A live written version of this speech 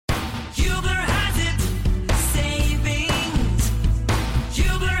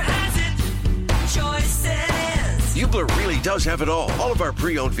does have it all. All of our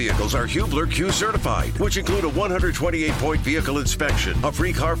pre-owned vehicles are Hubler Q certified, which include a 128-point vehicle inspection, a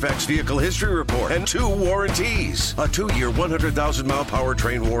free Carfax vehicle history report, and 2 warranties. A 2-year, 100,000-mile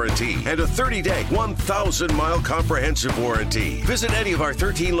powertrain warranty, and a 30-day, 1,000-mile comprehensive warranty. Visit any of our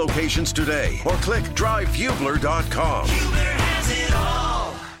 13 locations today, or click drivehubler.com. Hubler has it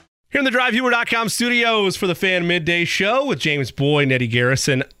all. Here in the drivehubler.com studios for the Fan Midday Show with James Boyd and Eddie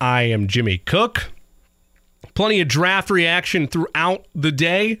Garrison, I am Jimmy Cook. Plenty of draft reaction throughout the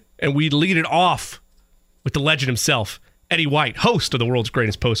day, and we lead it off with the legend himself, Eddie White, host of the world's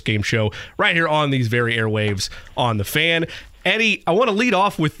greatest post-game show, right here on these very airwaves on the Fan. Eddie, I want to lead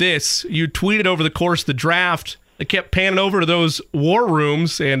off with this. You tweeted over the course of the draft. They kept panning over to those war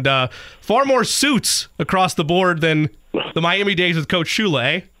rooms, and far more suits across the board than the Miami days with Coach Shula,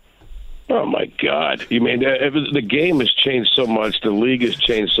 eh? Oh, my God. You mean, the game has changed so much. The league has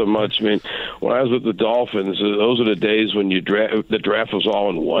changed so much. I mean, when I was with the Dolphins, those are the days when the draft was all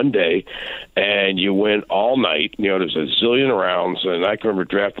in one day, and you went all night. You know, there's a zillion rounds, and I can remember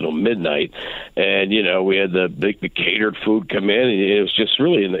drafting till midnight. And, you know, we had the catered food come in, and it was just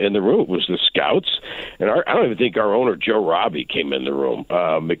really in the room. It was the scouts. And I don't even think our owner, Joe Robbie, came in the room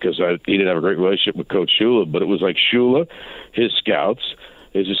because he didn't have a great relationship with Coach Shula. But it was like Shula, his scouts,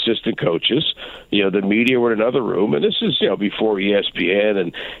 his assistant coaches, you know, the media were in another room, and this is, you know, before ESPN,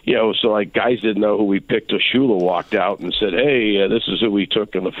 and, you know, so, like, guys didn't know who we picked till Shula walked out and said, hey, this is who we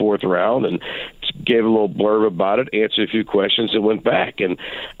took in the 4th round, and gave a little blurb about it, answered a few questions, and went back. And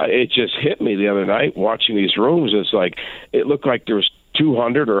it just hit me the other night watching these rooms. It's like, it looked like there was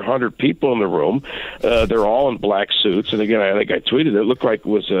 200 or 100 people in the room. They're all in black suits. And again, I think I tweeted it looked like it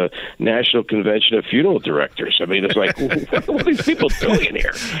was a national convention of funeral directors. I mean, it's like, what are these people doing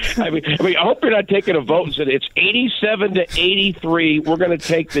here? I mean, I hope you're not taking a vote and said it's 87-83. We're going to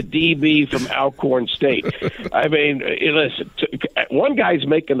take the DB from Alcorn State. I mean, listen, one guy's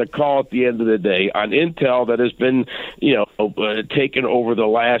making the call at the end of the day on intel that has been, you know, taken over the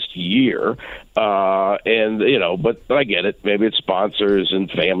last year. And, you know, but I get it. Maybe it's sponsors and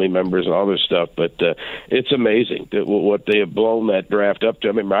family members and all this stuff, but it's amazing that what they have blown that draft up to.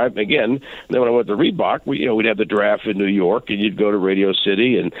 I mean, again, then when I went to Reebok, we'd have the draft in New York, and you'd go to Radio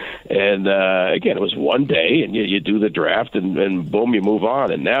City, and again, it was one day, and you do the draft, and boom, you move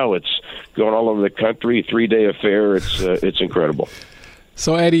on. And now it's going all over the country, 3-day affair. It's incredible.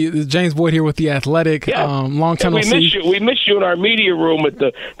 So, Eddie, James Boyd here with The Athletic. Yeah. Long time no see. We miss you in our media room at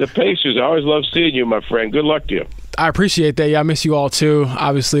the Pacers. I always love seeing you, my friend. Good luck to you. I appreciate that. Yeah, I miss you all too.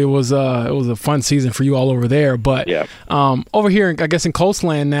 Obviously, it was a fun season for you all over there. But yeah. Over here, I guess in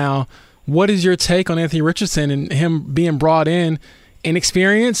Coastland now, what is your take on Anthony Richardson and him being brought in,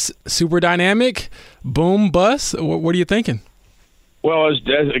 inexperienced, super dynamic, boom, bust? What are you thinking? Well,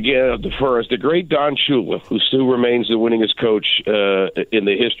 again, the great Don Shula, who still remains the winningest coach in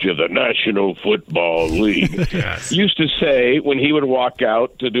the history of the National Football League, Yes. used to say when he would walk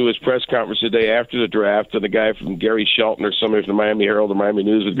out to do his press conference the day after the draft, and the guy from Gary Shelton or somebody from the Miami Herald or Miami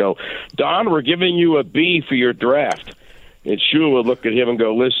News would go, Don, we're giving you a B for your draft. And Shula would look at him and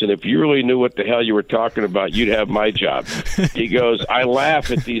go, listen, if you really knew what the hell you were talking about, you'd have my job. He goes, I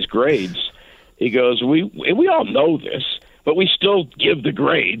laugh at these grades. He goes, we all know this, but we still give the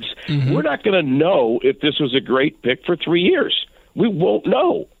grades. Mm-hmm. We're not going to know if this was a great pick for 3 years. We won't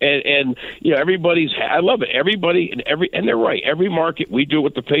know. And you know, I love it. Everybody and they're right. Every market, we do it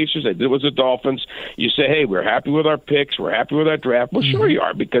with the Pacers. They did it with the Dolphins. You say, hey, we're happy with our picks. We're happy with our draft. Well, sure you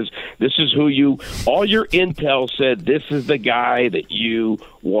are, because this is who all your intel said this is the guy that you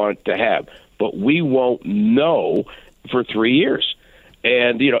want to have. But we won't know for 3 years.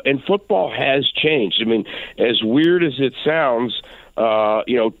 And, you know, and football has changed. I mean, as weird as it sounds,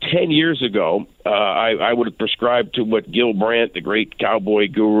 10 years ago, I would have prescribed to what Gil Brandt, the great cowboy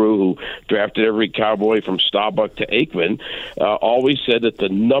guru who drafted every cowboy from Staubach to Aikman, always said that the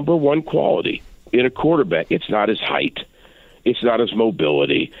number one quality in a quarterback, it's not his height. It's not his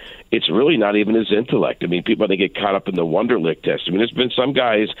mobility. It's really not even his intellect. I mean, people, I think, get caught up in the Wonderlic test. I mean, there's been some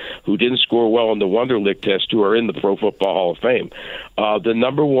guys who didn't score well on the Wonderlic test who are in the Pro Football Hall of Fame. The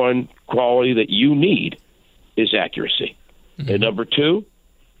number one quality that you need is accuracy. Mm-hmm. And number two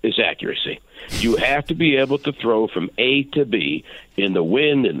is accuracy. You have to be able to throw from A to B in the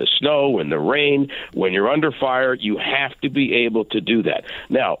wind, in the snow, in the rain. When you're under fire, you have to be able to do that.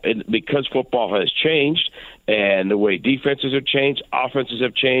 Now, because football has changed and the way defenses have changed, offenses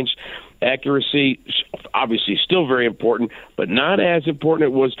have changed, accuracy obviously still very important, but not as important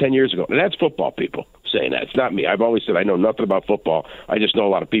as it was 10 years ago. And that's football people saying that. It's not me. I've always said I know nothing about football. I just know a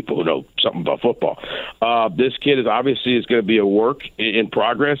lot of people who know something about football. This kid is obviously going to be a work in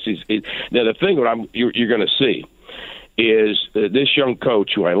progress. Now, the thing that you're going to see is this young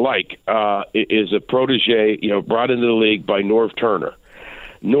coach, who I like, is a protege, brought into the league by Norv Turner.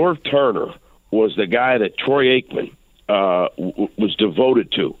 Norv Turner was the guy that Troy Aikman was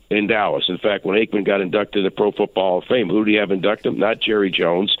devoted to in Dallas. In fact, when Aikman got inducted to the Pro Football Hall of Fame, who did he have induct him? Not Jerry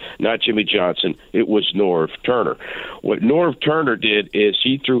Jones, not Jimmy Johnson. It was Norv Turner. What Norv Turner did is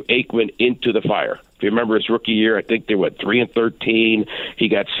he threw Aikman into the fire. If you remember his rookie year, I think they were 3-13. He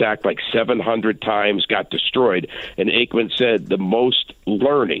got sacked like 700 times, got destroyed. And Aikman said the most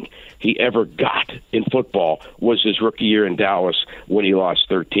learning he ever got in football was his rookie year in Dallas when he lost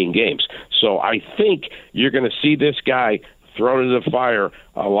 13 games. So I think you're going to see this guy thrown into the fire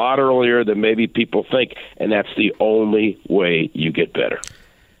a lot earlier than maybe people think, and that's the only way you get better.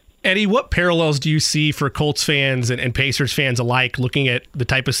 Eddie, what parallels do you see for Colts fans and Pacers fans alike looking at the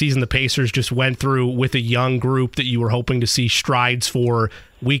type of season the Pacers just went through with a young group that you were hoping to see strides for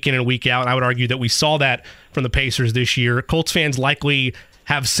week in and week out? And I would argue that we saw that from the Pacers this year. Colts fans likely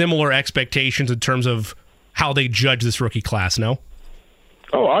have similar expectations in terms of how they judge this rookie class, no?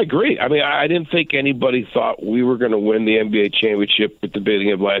 Oh, I agree. I mean, I didn't think anybody thought we were going to win the NBA championship at the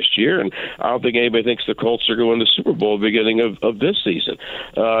beginning of last year, and I don't think anybody thinks the Colts are going to win the Super Bowl at the beginning of this season.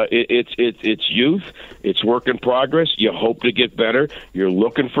 It's youth. It's work in progress. You hope to get better. You're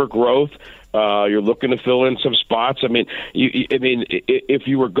looking for growth. You're looking to fill in some spots. I mean, if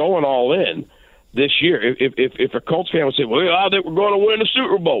you were going all in this year, if a Colts fan would say, well, I think we're going to win the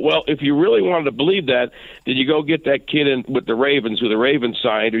Super Bowl. Well, if you really wanted to believe that, then you go get that kid in with the Ravens, who the Ravens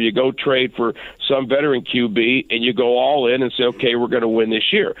signed, or you go trade for some veteran QB, and you go all in and say, okay, we're going to win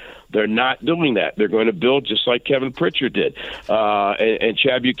this year. They're not doing that. They're going to build just like Kevin Pritchard did, and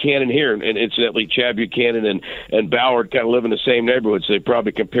Chad Buchanan here. And incidentally, Chad Buchanan and Ballard kind of live in the same neighborhood, so they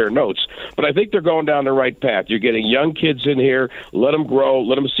probably compare notes. But I think they're going down the right path. You're getting young kids in here. Let them grow.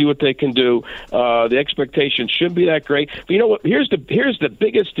 Let them see what they can do. The expectation shouldn't be that great. But you know what? Here's the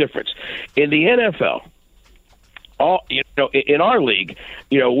biggest difference. In the NFL, in our league,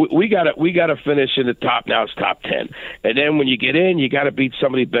 we gotta finish in the top. Now it's top 10, and then when you get in, you got to beat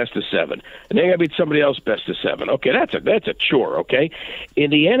somebody best of 7, and then you got to beat somebody else best of 7. Okay, that's a chore. Okay,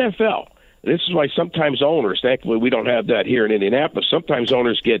 in the NFL. This is why sometimes owners, thankfully we don't have that here in Indianapolis, sometimes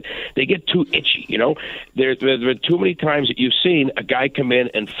owners get too itchy, There's been too many times that you've seen a guy come in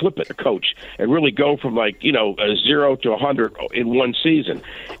and flip it, a coach, and really go from a 0 to 100 in one season.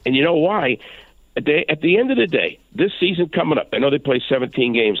 And you know why? At the end of the day, this season coming up, I know they play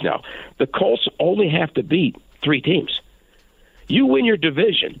 17 games now, the Colts only have to beat 3 teams. You win your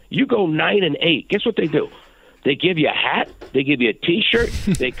division, you go 9-8. Guess what they do? They give you a hat, they give you a T-shirt,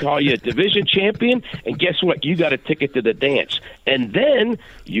 they call you a division champion, and guess what? You got a ticket to the dance. And then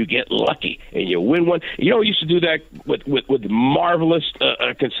you get lucky, and you win one. You used to do that with marvelous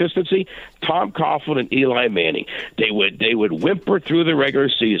consistency? Tom Coughlin and Eli Manning. They would whimper through the regular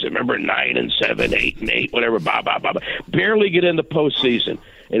season. Remember, 9-7, 8-8, whatever, barely get in the postseason.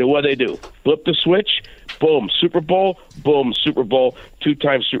 And what they do? Flip the switch, boom, Super Bowl, boom, Super Bowl,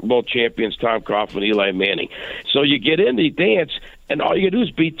 2-time Super Bowl champions, Tom Coughlin, Eli Manning. So you get in the dance, and all you do is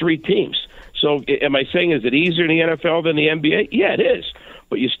beat 3 teams. So am I saying, is it easier in the NFL than the NBA? Yeah, it is.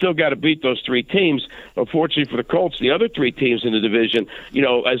 But you still got to beat those 3 teams. Unfortunately for the Colts, the other 3 teams in the division,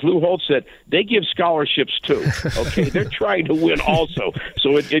 as Lou Holtz said, they give scholarships too. Okay, they're trying to win also.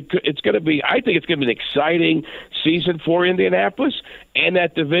 So it's going to be, I think it's going to be an exciting season for Indianapolis and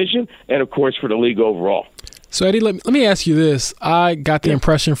that division, and of course for the league overall. So Eddie, let me ask you this. I got the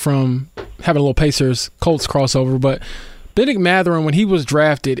impression from having a little Pacers-Colts crossover, but Bennett Mathurin, when he was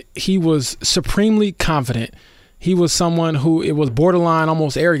drafted, he was supremely confident. He was someone who, it was borderline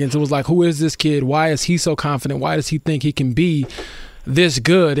almost arrogance. It was like, who is this kid? Why is he so confident? Why does he think he can be this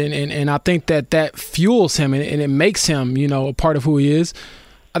good? And I think that fuels him and it makes him, a part of who he is.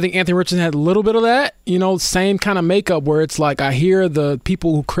 I think Anthony Richardson had a little bit of that, same kind of makeup where it's like I hear the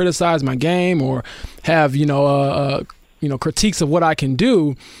people who criticize my game or have, critiques of what I can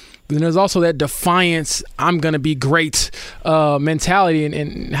do. Then there's also that defiance, I'm going to be great mentality.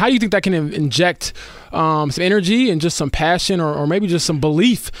 And how do you think that can inject some energy and just some passion or maybe just some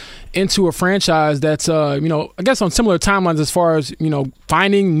belief into a franchise that's, I guess on similar timelines as far as,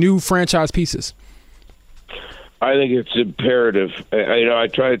 finding new franchise pieces? I think it's imperative. I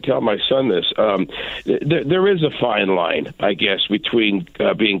try to tell my son this. There is a fine line, I guess, between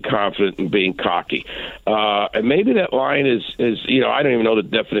being confident and being cocky. And maybe that line is I don't even know the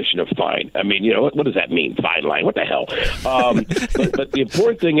definition of fine. I mean, what does that mean, fine line? What the hell? But the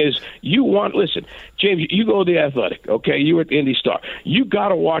important thing is listen, James, you go to the Athletic, okay? You were at Indy Star. You got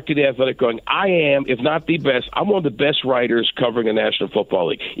to walk to the Athletic going, I am, if not the best, I'm one of the best writers covering the National Football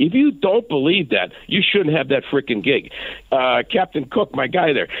League. If you don't believe that, you shouldn't have that freaking freaking gig. Captain Cook, my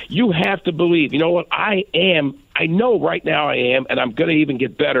guy there, you have to believe, you know what, I know right now I am, and I'm going to even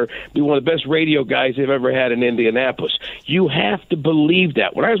get better, be one of the best radio guys they've ever had in Indianapolis. You have to believe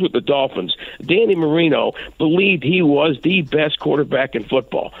that. When I was with the Dolphins, Danny Marino believed he was the best quarterback in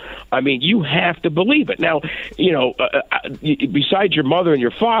football. I mean, you have to believe it. Now, you know, besides your mother and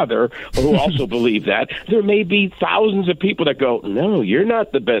your father, who also believe that, there may be thousands of people that go, no, you're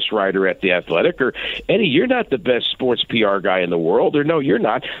not the best writer at The Athletic, or Eddie, you're not the best sports PR guy in the world, or no, you're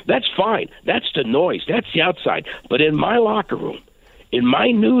not. That's fine. That's the noise. That's the outside. But in my locker room, in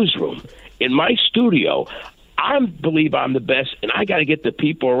my newsroom, in my studio, I believe I'm the best, and I got to get the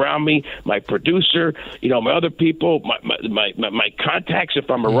people around me, my producer, you know, my other people, my contacts, if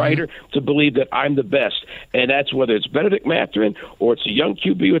I'm a writer, to believe that I'm the best. And that's whether it's Benedict Mathurin or it's a young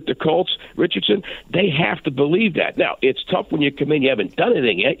QB with the Colts, Richardson. They have to believe that. Now, it's tough when you come in. You haven't done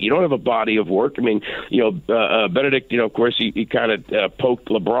anything yet. You don't have a body of work. I mean, you know, Benedict, you know, of course, he kind of poked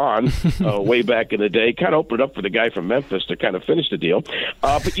LeBron way back in the day, kind of opened up for the guy from Memphis to kind of finish the deal.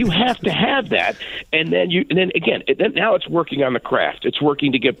 But you have to have that, and then again, now it's working on the craft. It's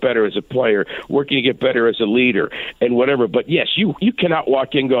working to get better as a player, working to get better as a leader, and whatever. But yes, you cannot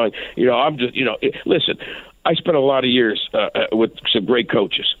walk in going, you know, I'm just, you know, listen. I spent a lot of years with some great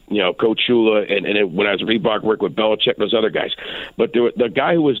coaches, you know, Coach Shula, and when I was at Reebok, worked with Belichick and those other guys. But the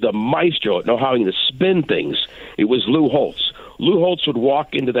guy who was the maestro at how to spin things, it was Lou Holtz. Lou Holtz would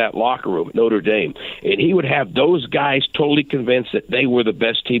walk into that locker room at Notre Dame, and he would have those guys totally convinced that they were the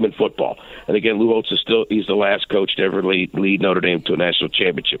best team in football. And again, Lou Holtz he's the last coach to ever lead Notre Dame to a national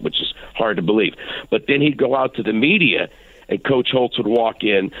championship, which is hard to believe. But then he'd go out to the media, and Coach Holtz would walk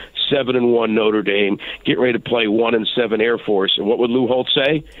in, 7-1 Notre Dame, get ready to play 1-7 Air Force. And what would Lou Holtz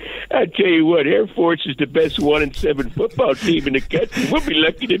say? I tell you what, Air Force is the best 1-7 football team in the country. We'll be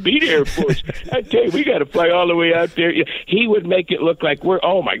lucky to beat Air Force. I tell you, we got to fly all the way out there. He would make it look like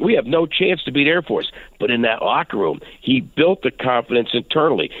we have no chance to beat Air Force. But in that locker room, he built the confidence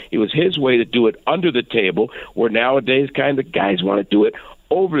internally. It was his way to do it under the table, where nowadays kind of guys want to do it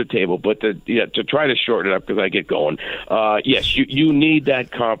over the table. But to try to shorten it up, because I get going, yes, you need that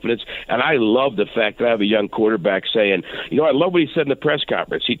confidence. And I love the fact that I have a young quarterback saying, you know, I love what he said in the press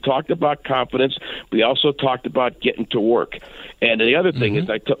conference. He talked about confidence, but he also talked about getting to work. And the other thing is,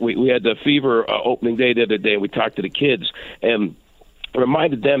 we had the Fever opening day the other day, and we talked to the kids, and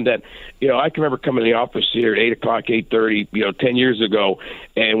reminded them that, you know, I can remember coming to the office here at 8 o'clock, 8:30, you know, 10 years ago,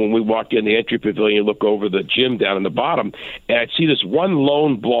 and when we walk in the entry pavilion, you look over the gym down in the bottom, and I'd see this one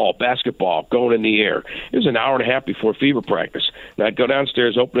lone basketball going in the air. It was an hour and a half before Fever practice. And I'd go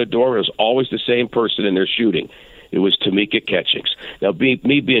downstairs, open the door, and it was always the same person in there shooting. It was Tamika Catchings. Now, me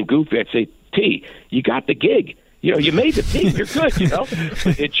being goofy, I'd say, T, you got the gig. You know, you made the team. You're good, you know.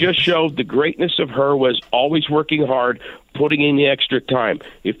 It just showed the greatness of her was always working hard, putting in the extra time.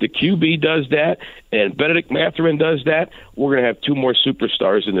 If the QB does that and Benedict Mathurin does that, we're going to have two more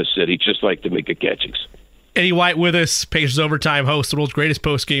superstars in the city, just like Tamika Catchings. Eddie White with us, Pacers Overtime host, the world's greatest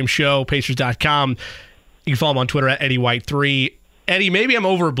post-game show, Pacers.com. You can follow him on Twitter at Eddie White3. Eddie, maybe I'm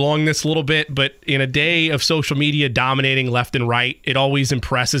overblowing this a little bit, but in a day of social media dominating left and right, it always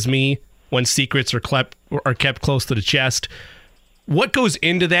impresses me when secrets are kept close to the chest. What goes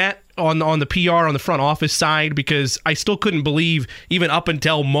into that on the PR, on the front office side? Because I still couldn't believe, even up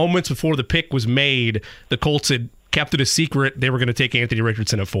until moments before the pick was made, the Colts had kept it a secret they were going to take Anthony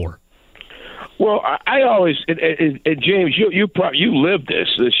Richardson at 4. Well, I always, and James, you lived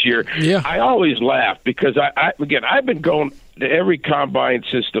this year. Yeah. I always laugh because I've been going to every combine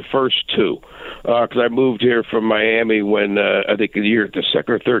since the first two, because I moved here from Miami when I think the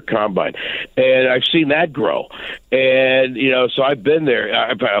second or third combine, and I've seen that grow. And you know, so I've been there.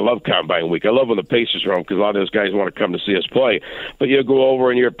 I love combine week. I love when the Pacers are home because a lot of those guys want to come to see us play. But you go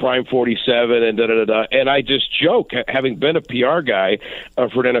over and you're at Prime 47 and da. And I just joke, having been a PR guy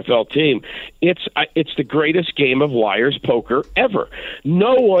for an NFL team, it's the greatest game of liar's poker ever.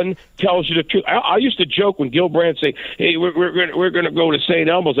 No one tells you the truth. I used to joke when Gil Brandt say, "Hey, we're going to go to St.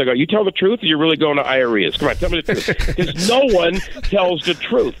 Elmo's." I go, "You tell the truth, or you're really going to IRES? Come on, tell me the truth." Because no one tells the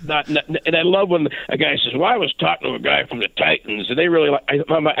truth. And I love when a guy says, "Well, I was talking to a guy from the Titans, and they really like."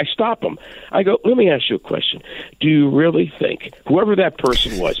 I stop him. I go, "Let me ask you a question. Do you really think whoever that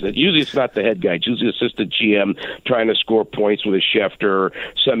person was? And usually it's not the head guy. It's usually assistant GM trying to score points with a Schefter or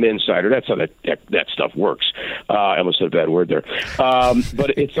some insider. That's how that stuff works." I almost said a bad word there.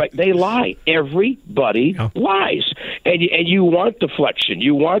 But it's like they lie. Everybody lies. And And you want deflection.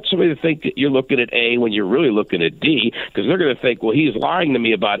 You want somebody to think that you're looking at A when you're really looking at D, because they're going to think, well, he's lying to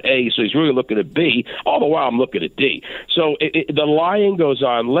me about A, so he's really looking at B, all the while I'm looking at D. So the lying goes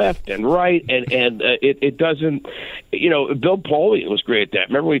on left and right, and it doesn't, Bill Polian was great at that.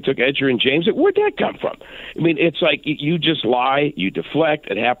 Remember when he took Edger and James? Where'd that come from? I mean, it's like you just lie, you deflect.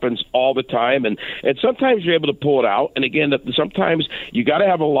 It happens all the time, and sometimes you're able to pull it out. And again, sometimes you got to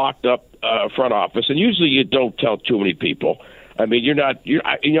have a locked up front office, and usually you don't tell too many people. I mean, you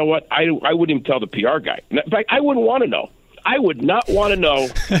know what? I wouldn't even tell the PR guy. In fact, I wouldn't want to know. I would not want to know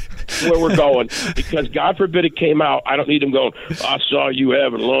where we're going, because God forbid it came out. I don't need him going, I saw you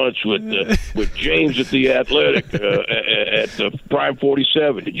having lunch with James at the Athletic at the Prime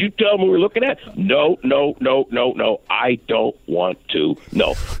 47. Did you tell him we were looking at? No. I don't want to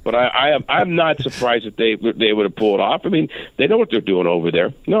know. But I'm not surprised that they would have pulled it off. I mean, they know what they're doing over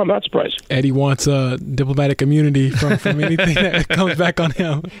there. No, I'm not surprised. Eddie wants diplomatic immunity from anything that comes back on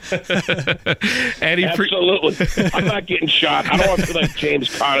him. Eddie, absolutely. I'm not getting shot. I don't want to feel like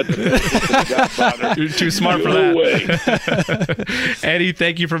James Conner. You're too smart for that. Eddie,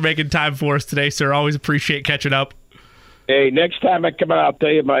 thank you for making time for us today, sir. Always appreciate catching up. Hey, next time I come out, I'll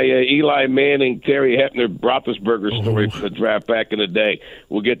tell you my Eli Manning, Terry Hepner, Roethlisberger story from the draft back in the day.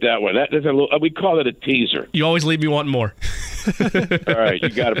 We'll get that one. We call it a teaser. You always leave me wanting more. All right, you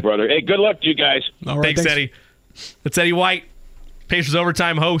got it, brother. Hey, good luck to you guys. All right, thanks, Eddie. That's Eddie White, Pacers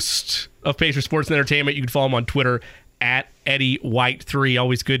Overtime host of Pacers Sports and Entertainment. You can follow him on Twitter at Eddie White 3.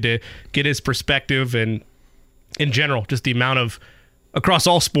 Always good to get his perspective, and in general, just the amount of, across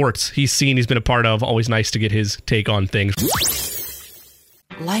all sports he's been a part of. Always nice to get his take on things.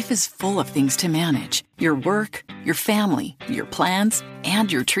 Life is full of things to manage. Your work, your family, your plans,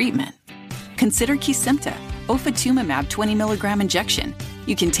 and your treatment. Consider Kesimpta, ofatumumab 20 milligram injection.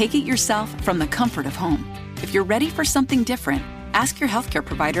 You can take it yourself from the comfort of home. If you're ready for something different, ask your healthcare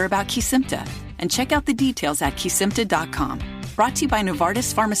provider about Kesimpta and check out the details at Kesimpta.com. Brought to you by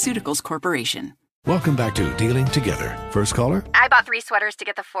Novartis Pharmaceuticals Corporation. Welcome back to Dealing Together. First caller? I bought 3 sweaters to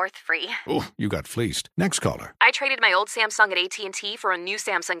get the 4th free. Oh, you got fleeced. Next caller? I traded my old Samsung at AT&T for a new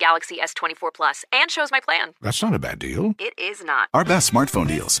Samsung Galaxy S24 Plus and chose my plan. That's not a bad deal. It is not. Our best smartphone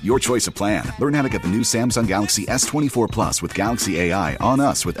deals. Your choice of plan. Learn how to get the new Samsung Galaxy S24 Plus with Galaxy AI on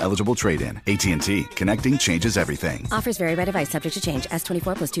us with eligible trade-in. AT&T. Connecting changes everything. Offers vary by device. Subject to change.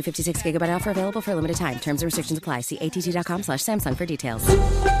 S24 plus 256 gigabyte offer available for a limited time. Terms and restrictions apply. See att.com/Samsung for details.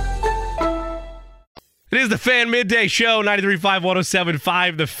 It is the Fan Midday Show, 93.5,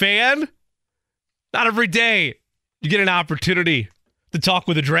 107.5. The Fan. Not every day you get an opportunity to talk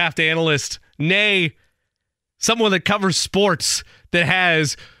with a draft analyst, nay, someone that covers sports that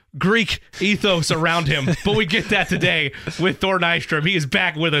has Greek ethos around him. But we get that today with Thor Nystrom. He is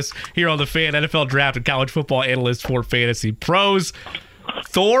back with us here on The Fan, NFL draft and college football analyst for Fantasy Pros.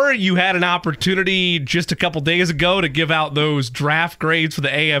 Thor, you had an opportunity just a couple days ago to give out those draft grades for the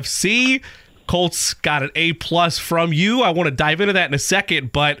AFC. Colts got an A+ from you. I want to dive into that in a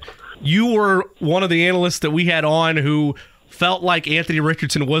second, but you were one of the analysts that we had on who felt like Anthony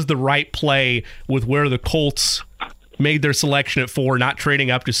Richardson was the right play with where the Colts made their selection at 4, not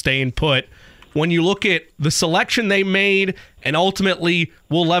trading up to staying put. When you look at the selection they made and ultimately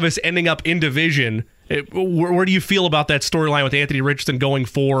Will Levis ending up in division, where do you feel about that storyline with Anthony Richardson going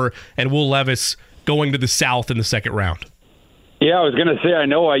 4 and Will Levis going to the South in the second round? Yeah, I was going to say, I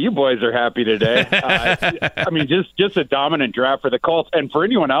know why you boys are happy today. I mean, just a dominant draft for the Colts. And for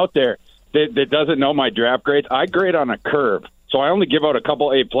anyone out there that doesn't know my draft grades, I grade on a curve. So I only give out a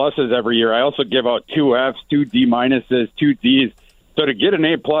couple A+ every year. I also give out 2 Fs, 2 D-, 2 Ds. So to get an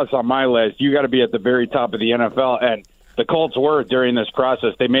A+ on my list, you got to be at the very top of the NFL. And the Colts were during this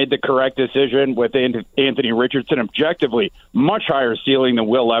process. They made the correct decision with Anthony Richardson, objectively much higher ceiling than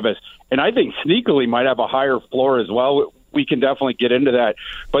Will Levis. And I think sneakily might have a higher floor as well. We can definitely get into that.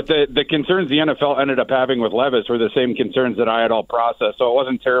 But the concerns the NFL ended up having with Levis were the same concerns that I had all processed. So it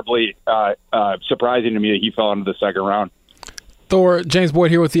wasn't terribly surprising to me that he fell into the second round. Thor, James Boyd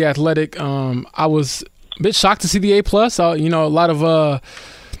here with The Athletic. I was a bit shocked to see the A+. A lot of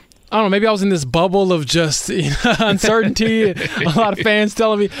I don't know, maybe I was in this bubble of just uncertainty. A lot of fans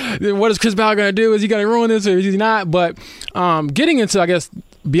telling me, what is Chris Ballard going to do? Is he going to ruin this or is he not? But getting into, I guess,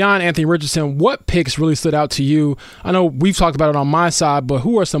 beyond Anthony Richardson, what picks really stood out to you? I know we've talked about it on my side, but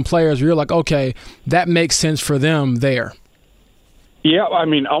who are some players where you're like, okay, that makes sense for them there? Yeah, I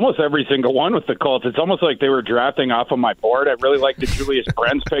mean, almost every single one with the Colts. It's almost like they were drafting off of my board. I really like the Julius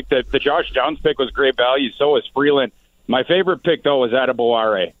Brents pick. The Josh Downs pick was great value. So was Freeland. My favorite pick, though, was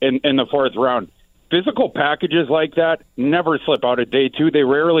Adebaware in the 4th round. Physical packages like that never slip out at day 2. They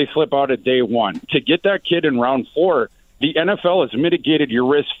rarely slip out at day 1. To get that kid in round 4, the NFL has mitigated your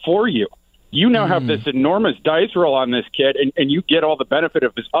risk for you. You now have this enormous dice roll on this kid, and you get all the benefit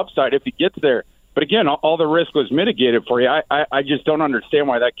of his upside if he gets there. But again, all the risk was mitigated for you. I just don't understand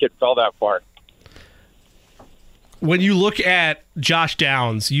why that kid fell that far. When you look at Josh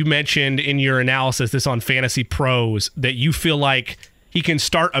Downs, you mentioned in your analysis this on Fantasy Pros that you feel like he can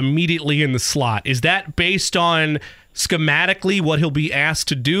start immediately in the slot. Is that based on schematically what he'll be asked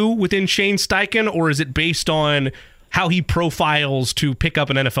to do within Shane Steichen, or is it based on how he profiles to pick up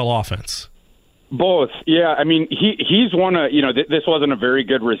an NFL offense? Both. Yeah, I mean, he's one of, this wasn't a very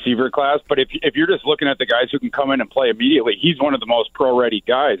good receiver class, but if you're just looking at the guys who can come in and play immediately, he's one of the most pro-ready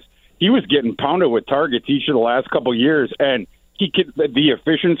guys. He was getting pounded with targets each of the last couple of years, and the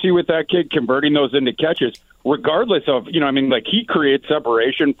efficiency with that kid, converting those into catches, regardless of, he creates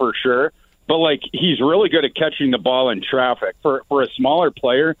separation for sure, but, he's really good at catching the ball in traffic. For a smaller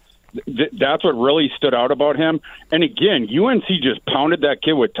player, that's what really stood out about him. And again, UNC just pounded that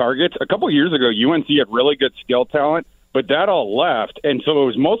kid with targets. A couple of years ago, UNC had really good skill talent, but that all left. And so it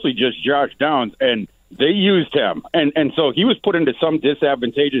was mostly just Josh Downs, and they used him. And so he was put into some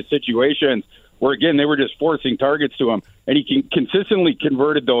disadvantageous situations where, again, they were just forcing targets to him. And he consistently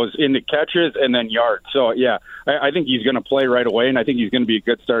converted those into catches and then yards. So, yeah, I think he's going to play right away, and I think he's going to be a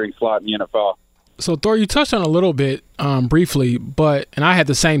good starting slot in the NFL. So, Thor, you touched on a little bit briefly, and I had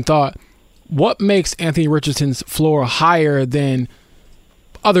the same thought. What makes Anthony Richardson's floor higher than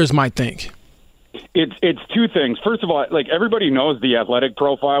others might think? It's two things. First of all, everybody knows the athletic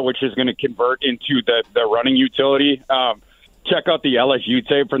profile, which is going to convert into the running utility. Check out the LSU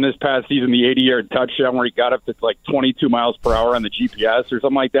tape from this past season, the 80-yard touchdown where he got up to 22 miles per hour on the GPS or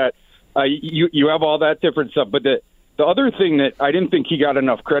something like that. You have all that different stuff, but the other thing that I didn't think he got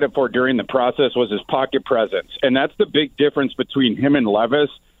enough credit for during the process was his pocket presence, and that's the big difference between him and Levis.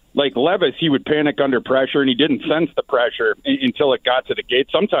 Like Levis, he would panic under pressure, and he didn't sense the pressure until it got to the gate.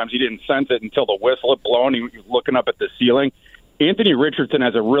 Sometimes he didn't sense it until the whistle had blown. He was looking up at the ceiling. Anthony Richardson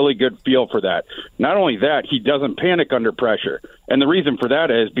has a really good feel for that. Not only that, he doesn't panic under pressure. And the reason for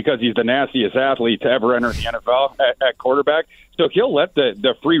that is because he's the nastiest athlete to ever enter the NFL at quarterback. So he'll let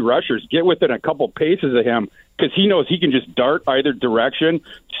the free rushers get within a couple paces of him because he knows he can just dart either direction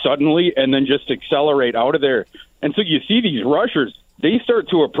suddenly and then just accelerate out of there. And so you see these rushers, they start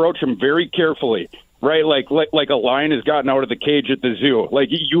to approach him very carefully, right? Like a lion has gotten out of the cage at the zoo.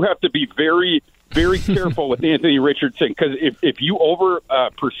 You have to be very, very careful with Anthony Richardson because if you over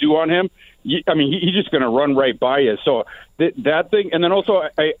pursue on him, he's just going to run right by you. So that thing, and then also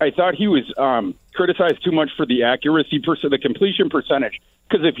I thought he was criticized too much for the accuracy, the completion percentage,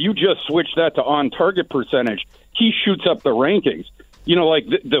 because if you just switch that to on-target percentage, he shoots up the rankings.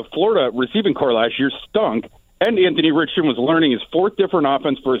 The Florida receiving corps last year stunk, and Anthony Richardson was learning his fourth different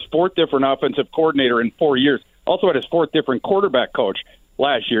offense for his fourth different offensive coordinator in 4 years. Also had his fourth different quarterback coach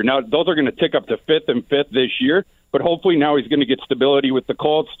last year. Now, those are going to tick up to fifth and fifth this year, but hopefully now he's going to get stability with the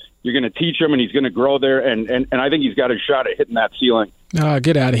Colts. You're going to teach him, and he's going to grow there, and I think he's got a shot at hitting that ceiling.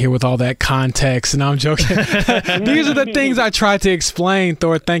 Get out of here with all that context, and I'm joking. These are the things I try to explain,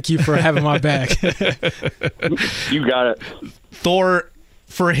 Thor. Thank you for having my back. You got it. Thor,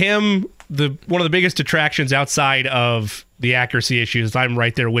 for him, one of the biggest attractions outside of the accuracy issues, I'm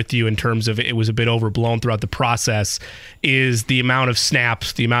right there with you in terms of it was a bit overblown throughout the process, is the amount of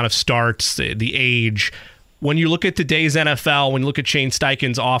snaps, the amount of starts, the age. When you look at today's NFL, when you look at Shane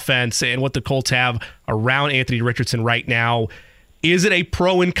Steichen's offense and what the Colts have around Anthony Richardson right now, is it a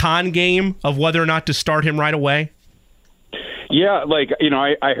pro and con game of whether or not to start him right away? Yeah,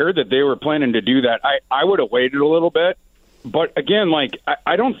 I heard that they were planning to do that. I would have waited a little bit. But again,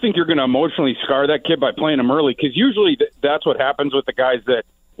 I don't think you're going to emotionally scar that kid by playing him early because usually that's what happens with the guys that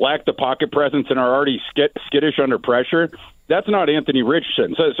lack the pocket presence and are already skittish under pressure. That's not Anthony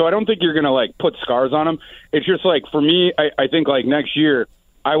Richardson. So I don't think you're going to put scars on him. It's just for me, I think next year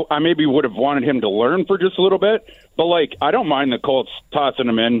I maybe would have wanted him to learn for just a little bit. But I don't mind the Colts tossing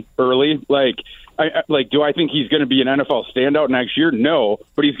him in early. Do I think he's going to be an NFL standout next year? No,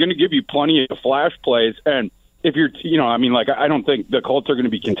 but he's going to give you plenty of flash plays. And if you're, I don't think the Colts are going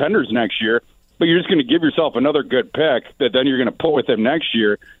to be contenders next year, but you're just going to give yourself another good pick that then you're going to put with him next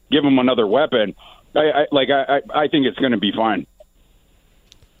year, give him another weapon. I think it's going to be fine.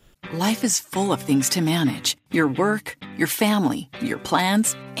 Life is full of things to manage. Your work, your family, your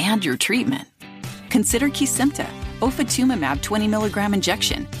plans, and your treatment. Consider Kesimpta, ofatumumab 20 milligram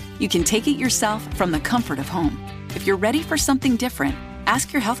injection. You can take it yourself from the comfort of home. If you're ready for something different,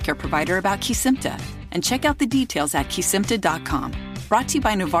 ask your healthcare provider about Kesimpta and check out the details at Kesimpta.com. Brought to you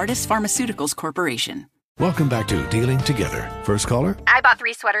by Novartis Pharmaceuticals Corporation. Welcome back to Dealing Together. First caller? I bought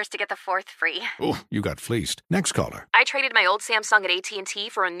 3 sweaters to get the 4th free. Oh, you got fleeced. Next caller. I traded my old Samsung at AT&T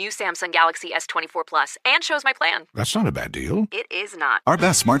for a new Samsung Galaxy S24 Plus and shows my plan. That's not a bad deal. It is not. Our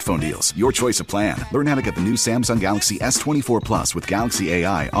best smartphone deals, your choice of plan. Learn how to get the new Samsung Galaxy S24 Plus with Galaxy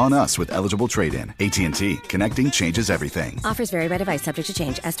AI on us with eligible trade-in. AT&T. Connecting changes everything. Offers vary by device, subject to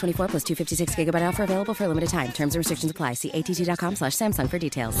change. S24 plus 256 gigabyte offer available for a limited time. Terms and restrictions apply. See att.com/Samsung for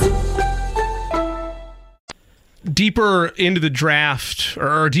details. Deeper into the draft,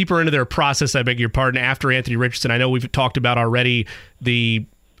 or deeper into their process, I beg your pardon, after Anthony Richardson, I know we've talked about already the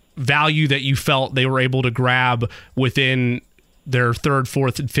value that you felt they were able to grab within their 3rd,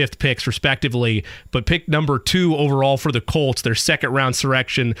 4th, and 5th picks, respectively. But pick number 2 overall for the Colts, their 2nd-round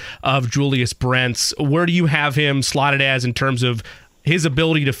selection of Julius Brents. Where do you have him slotted as in terms of his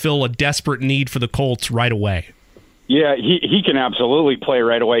ability to fill a desperate need for the Colts right away? Yeah, he can absolutely play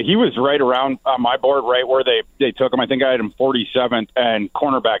right away. He was right around on my board, right where they took him. I think I had him 47th and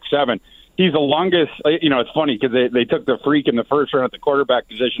cornerback 7. He's the longest. It's funny because they took the freak in the 1st round at the quarterback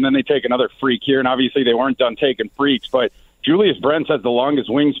position, then they take another freak here, and obviously they weren't done taking freaks, but Julius Brents has the longest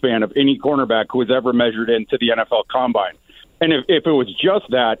wingspan of any cornerback who has ever measured into the NFL Combine. And if it was just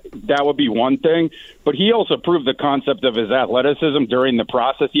that would be one thing. But he also proved the concept of his athleticism during the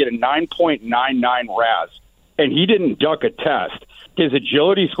process. He had a 9.99 RAS. And he didn't duck a test. His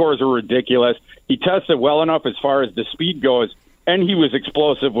agility scores were ridiculous. He tested well enough as far as the speed goes, and he was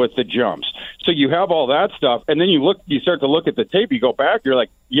explosive with the jumps. So you have all that stuff, and then you start to look at the tape, you go back, you're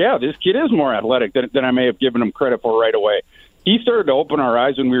like, yeah, this kid is more athletic than I may have given him credit for right away. He started to open our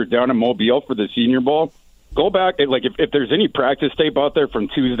eyes when we were down in Mobile for the Senior Bowl. Go back, if there's any practice tape out there from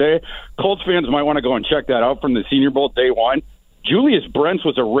Tuesday, Colts fans might want to go and check that out from the Senior Bowl day 1. Julius Brents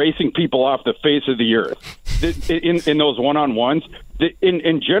was erasing people off the face of the earth in those one-on-ones.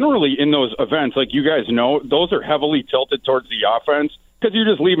 And generally in those events, like you guys know, those are heavily tilted towards the offense because you're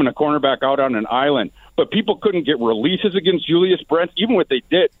just leaving a cornerback out on an island. But people couldn't get releases against Julius Brents. Even when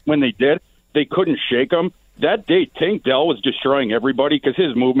they did, they couldn't shake him. That day, Tank Dell was destroying everybody because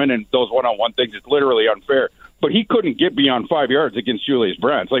his movement and those one-on-one things is literally unfair. But he couldn't get beyond 5 yards against Julius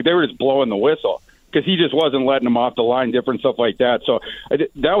Brents. Like, they were just blowing the whistle because he just wasn't letting him off the line, different stuff like that. So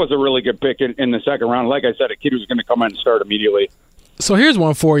that was a really good pick in the 2nd round. Like I said, a kid who's going to come in and start immediately. So here's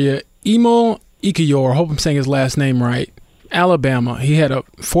one for you. Emo Ikiyor, hope I'm saying his last name right, Alabama. He had a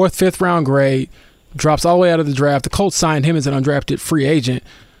 4th, 5th round grade, drops all the way out of the draft. The Colts signed him as an undrafted free agent.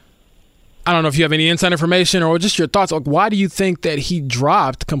 I don't know if you have any inside information or just your thoughts. Like, why do you think that he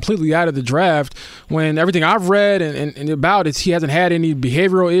dropped completely out of the draft when everything I've read and about is he hasn't had any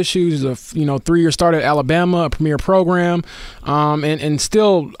behavioral issues? A 3-year start at Alabama, a premier program, and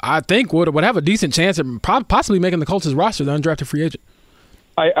still I think would have a decent chance of possibly making the Colts' roster, the undrafted free agent.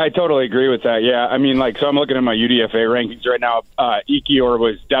 I totally agree with that. Yeah, I mean, so I'm looking at my UDFA rankings right now. Ikiyor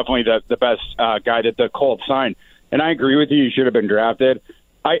was definitely the best guy that the Colts signed, and I agree with you. He should have been drafted.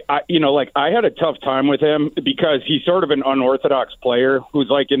 I had a tough time with him because he's sort of an unorthodox player who's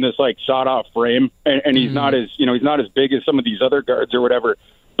like in this like sawed off frame, and he's not as big as some of these other guards or whatever,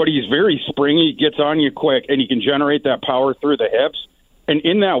 but he's very springy, gets on you quick, and he can generate that power through the hips. And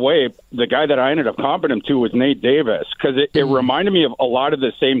in that way, the guy that I ended up comping him to was Nate Davis because it reminded me of a lot of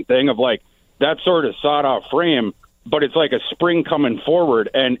the same thing of like that sort of sawed off frame, but it's like a spring coming forward.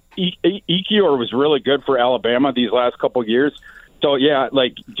 And Ikiyor was really good for Alabama these last couple of years. So, yeah,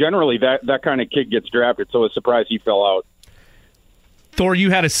 like, generally that kind of kid gets drafted, so it's a surprise he fell out. Thor, you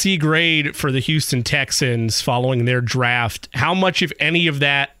had a C grade for the Houston Texans following their draft. How much, if any, of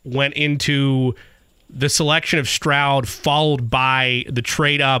that went into the selection of Stroud followed by the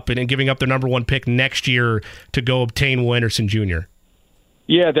trade up and giving up their number 1 pick next year to go obtain Will Anderson Jr.?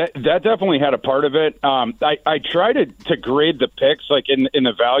 Yeah, that definitely had a part of it. I tried to grade the picks, like, in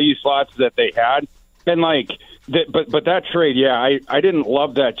the value slots that they had, and, like – But that trade, yeah, I didn't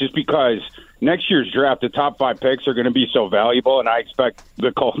love that just because next year's draft, the top 5 picks are going to be so valuable, and I expect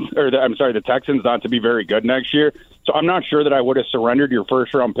the Texans not to be very good next year. So I'm not sure that I would have surrendered your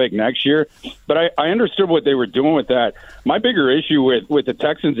 1st round pick next year, but I understood what they were doing with that. My bigger issue with the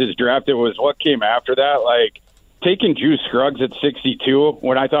Texans' draft, it was what came after that, like taking Juice Scruggs at 62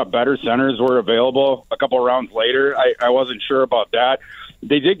 when I thought better centers were available a couple rounds later. I wasn't sure about that.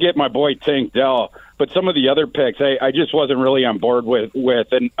 They did get my boy Tank Dell, but some of the other picks I just wasn't really on board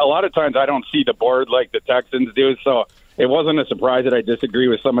with. And a lot of times I don't see the board like the Texans do, so it wasn't a surprise that I disagree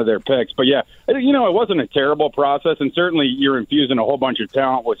with some of their picks. But, yeah, it wasn't a terrible process, and certainly you're infusing a whole bunch of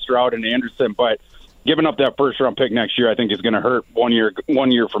talent with Stroud and Anderson, but giving up that 1st round pick next year I think is going to hurt one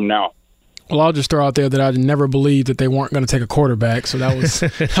year from now. Well, I'll just throw out there that I never believed that they weren't going to take a quarterback, so that was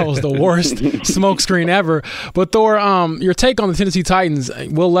the worst smokescreen ever. But Thor, your take on the Tennessee Titans?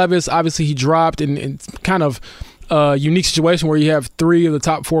 Will Levis, obviously, he dropped in kind of a unique situation where you have 3 of the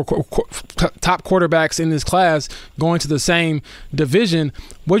top 4 top quarterbacks in this class going to the same division.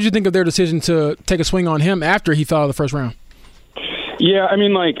 What did you think of their decision to take a swing on him after he fell out of the first round? Yeah, I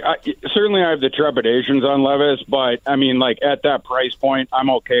mean, certainly I have the trepidations on Levis, but I mean, at that price point,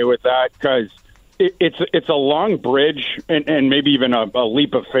 I'm okay with that because it's a long bridge and maybe even a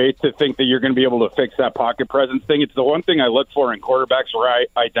leap of faith to think that you're going to be able to fix that pocket presence thing. It's the one thing I look for in quarterbacks where I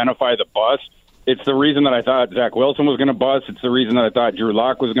identify the bust. It's the reason that I thought Zach Wilson was going to bust. It's the reason that I thought Drew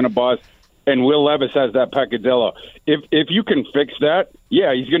Lock was going to bust. And Will Levis has that peccadillo. If you can fix that,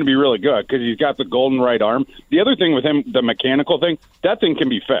 yeah, he's going to be really good because he's got the golden right arm. The other thing with him, the mechanical thing, that thing can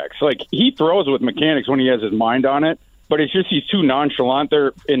be fixed. He throws with mechanics when he has his mind on it, but it's just he's too nonchalant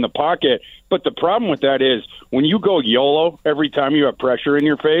there in the pocket. But the problem with that is when you go YOLO every time you have pressure in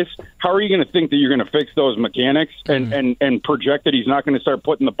your face, how are you going to think that you're going to fix those mechanics and project that he's not going to start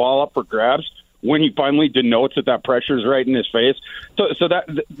putting the ball up for grabs when he finally denotes that pressure is right in his face? So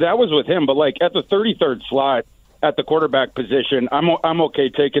that was with him. But at the 33rd slot at the quarterback position, I'm okay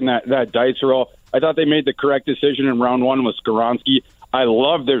taking that dice roll. I thought they made the correct decision in round 1 with Skoronski. I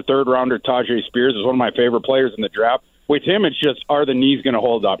love their third rounder, Tajay Spears, is one of my favorite players in the draft. With him, it's just, are the knees going to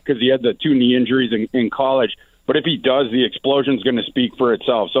hold up? Because he had the 2 knee injuries in college. But if he does, the explosion's going to speak for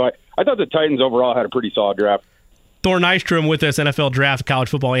itself. So I thought the Titans overall had a pretty solid draft. Thor Nystrom with us, NFL Draft college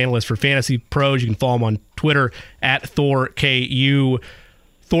football analyst for Fantasy Pros. You can follow him on Twitter at ThorKU.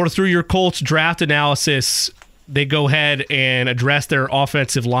 Thor, through your Colts draft analysis, they go ahead and address their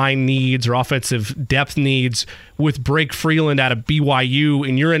offensive line needs or offensive depth needs with Blake Freeland out of BYU.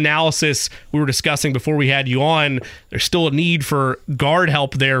 In your analysis, we were discussing before we had you on, there's still a need for guard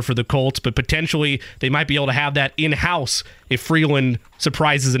help there for the Colts, but potentially they might be able to have that in-house if Freeland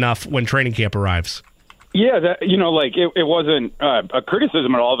surprises enough when training camp arrives. Yeah, it wasn't a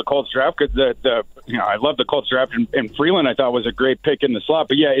criticism at all of the Colts draft because I love the Colts draft and Freeland I thought was a great pick in the slot.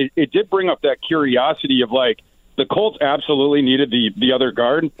 But yeah, it did bring up that curiosity of the Colts absolutely needed the other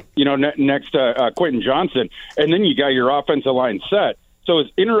guard, next to Quentin Johnson, and then you got your offensive line set. So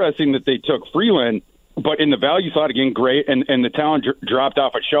it's interesting that they took Freeland, but in the value slot again, great, and the talent dropped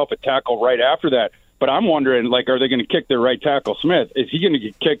off a shelf at tackle right after that. But I'm wondering, are they going to kick their right tackle Smith? Is he going to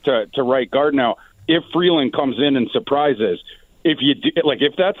get kicked to right guard now? If Freeland comes in and surprises, if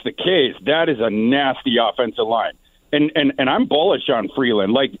that's the case, that is a nasty offensive line. And I'm bullish on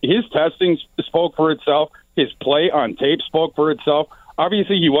Freeland. His testing spoke for itself. His play on tape spoke for itself.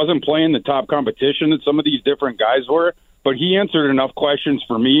 Obviously, he wasn't playing the top competition that some of these different guys were, but he answered enough questions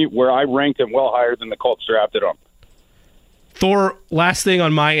for me where I ranked him well higher than the Colts drafted him. Thor, last thing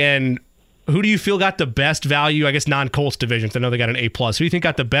on my end, who do you feel got the best value, I guess, non-Colts divisions? I know they got an A+. Who do you think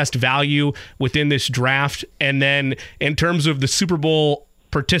got the best value within this draft? And then in terms of the Super Bowl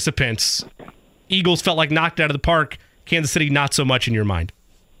participants, Eagles felt like knocked it out of the park. Kansas City, not so much in your mind.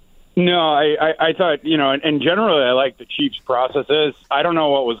 No, I thought, and generally I like the Chiefs' processes. I don't know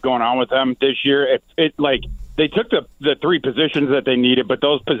what was going on with them this year. They took the 3 positions that they needed, but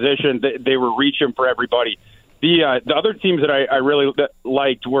those positions, they were reaching for everybody. The other teams that I really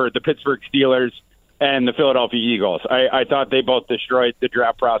liked were the Pittsburgh Steelers and the Philadelphia Eagles. I thought they both destroyed the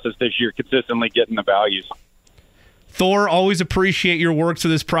draft process this year, consistently getting the values. Thor, always appreciate your work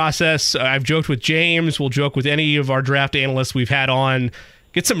through this process. I've joked with James. We'll joke with any of our draft analysts we've had on.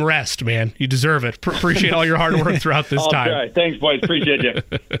 Get some rest, man. You deserve it. Appreciate all your hard work throughout this time. Right. Thanks, boys. Appreciate you.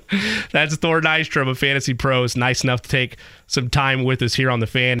 That's Thor Nystrom of Fantasy Pros. Nice enough to take some time with us here on The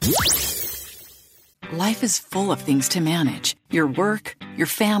Fan. Life is full of things to manage. Your work, your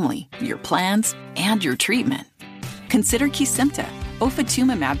family, your plans, and your treatment. Consider Kesimpta,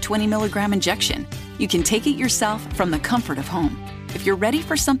 ofatumumab 20 milligram injection. You can take it yourself from the comfort of home. If you're ready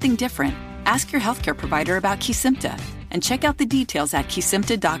for something different, ask your healthcare provider about Kesimpta and check out the details at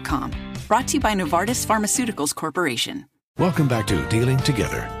kesimpta.com. Brought to you by Novartis Pharmaceuticals Corporation. Welcome back to Dealing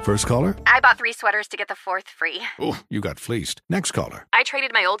Together. First caller? I bought 3 sweaters to get the 4th free. Oh, you got fleeced. Next caller. I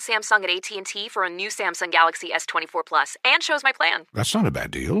traded my old Samsung at AT&T for a new Samsung Galaxy S24 Plus and shows my plan. That's not a bad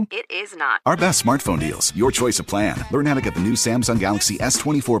deal. It is not. Our best smartphone deals. Your choice of plan. Learn how to get the new Samsung Galaxy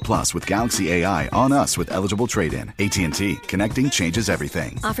S24 Plus with Galaxy AI on us with eligible trade-in. AT&T. Connecting changes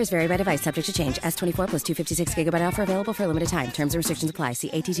everything. Offers vary by device. Subject to change. S24 plus 256 gigabyte offer available for a limited time. Terms and restrictions apply. See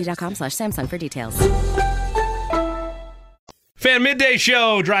att.com/Samsung for details. Fan Midday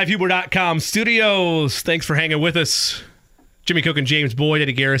Show, DriveHuber.com studios. Thanks for hanging with us. Jimmy Cook and James Boyd,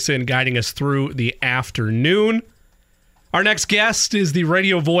 Eddie Garrison guiding us through the afternoon. Our next guest is the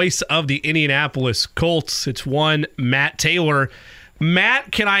radio voice of the Indianapolis Colts. It's one Matt Taylor.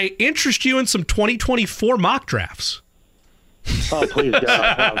 Matt, can I interest you in some 2024 mock drafts? Oh, please,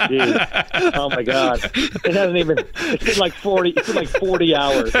 God. Oh, geez. Oh, my God. It hasn't even – it's been like 40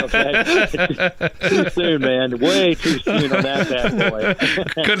 hours, okay? Too soon, man. Way too soon on that bad boy.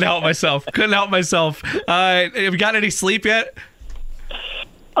 Couldn't help myself. Have you got any sleep yet?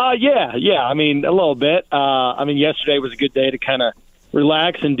 Yeah. I mean, a little bit. Yesterday was a good day to kind of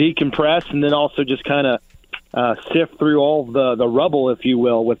relax and decompress, and then also just kind of sift through all the rubble, if you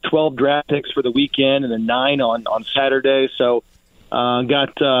will, with 12 draft picks for the weekend and then 9 on Saturday. So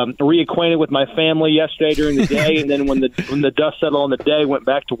got reacquainted with my family yesterday during the day, and then when the dust settled on the day, went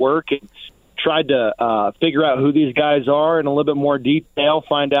back to work and tried to figure out who these guys are in a little bit more detail,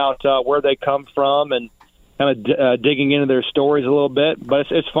 find out where they come from, and kind of digging into their stories a little bit. But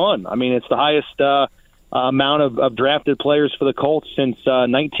it's fun. I mean, it's the highest amount of drafted players for the Colts since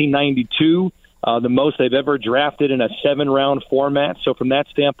 1992. The most they've ever drafted in a 7-round format. So from that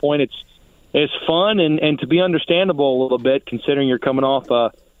standpoint, it's fun and to be understandable a little bit, considering you're coming off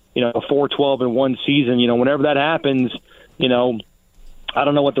a 4-12-1 season. Whenever that happens, I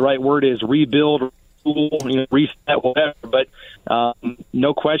don't know what the right word is, rebuild, reset, whatever. But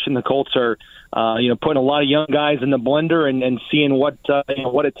no question, the Colts are putting a lot of young guys in the blender and seeing what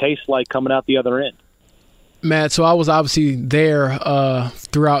it tastes like coming out the other end. Matt, so I was obviously there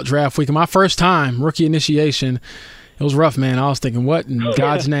throughout draft week. And my first time, rookie initiation, it was rough, man. I was thinking, what in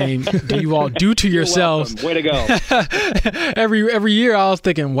God's name do you all do to yourselves? Way to go. Every year I was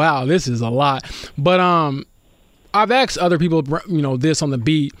thinking, wow, this is a lot. But I've asked other people, this on the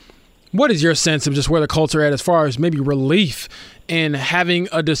beat, what is your sense of just where the Colts are at as far as maybe relief in having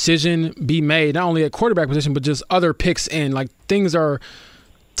a decision be made, not only at quarterback position, but just other picks in? Like, things are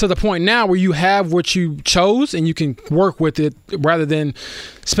to the point now where you have what you chose and you can work with it rather than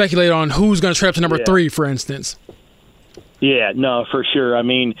speculate on who's going to trade up to number 3, for instance. Yeah, no, for sure. I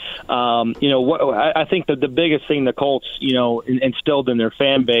mean, I think that the biggest thing the Colts, instilled in their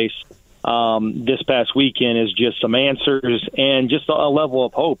fan base this past weekend is just some answers and just a level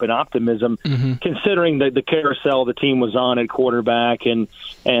of hope and optimism, considering the carousel the team was on at quarterback, and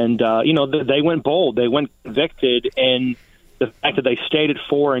they went bold, they went convicted, and the fact that they stayed at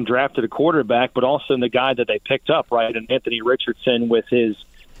 4 and drafted a quarterback, but also the guy that they picked up, right, and Anthony Richardson with his,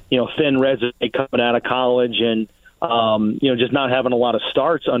 thin resume coming out of college and, just not having a lot of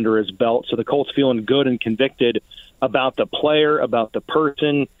starts under his belt. So the Colts feeling good and convicted about the player, about the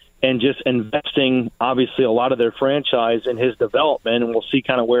person, and just investing, obviously, a lot of their franchise in his development, and we'll see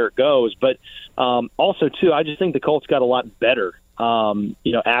kind of where it goes. But also, too, I just think the Colts got a lot better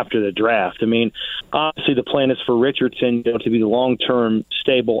after the draft. I mean, obviously the plan is for Richardson to be the long-term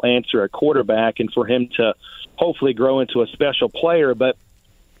stable answer at quarterback and for him to hopefully grow into a special player. But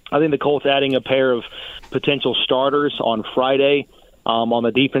I think the Colts adding a pair of potential starters on Friday on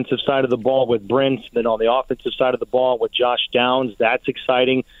the defensive side of the ball with Brent, then on the offensive side of the ball with Josh Downs, that's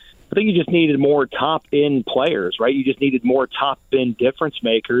exciting. I think you just needed more top-end players, right? You just needed more top-end difference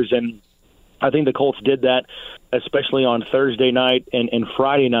makers, and I think the Colts did that, especially on Thursday night and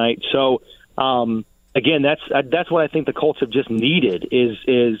Friday night. So, again, that's what I think the Colts have just needed is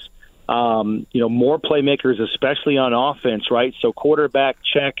more playmakers, especially on offense, right? So quarterback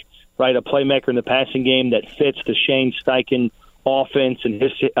check, right? A playmaker in the passing game that fits the Shane Steichen offense and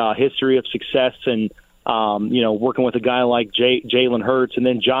his history of success, and working with a guy like Jalen Hurts, and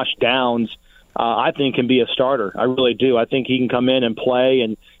then Josh Downs, I think can be a starter. I really do. I think he can come in and play,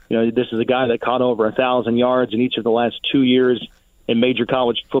 and this is a guy that caught over 1,000 yards in each of the last 2 years in major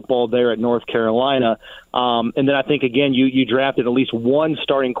college football there at North Carolina. And then I think, again, you drafted at least one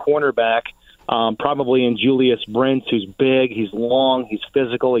starting cornerback, probably in Julius Brents, who's big, he's long, he's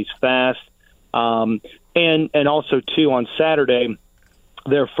physical, he's fast. And also, too, on Saturday,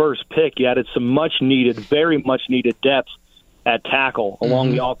 their first pick, you added some very much needed depth at tackle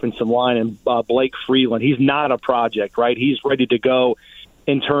along the offensive line, and Blake Freeland. He's not a project, right? He's ready to go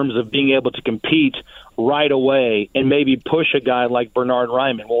in terms of being able to compete right away and maybe push a guy like Bernard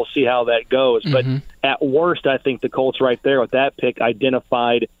Ryman. We'll see how that goes. But at worst, I think the Colts right there with that pick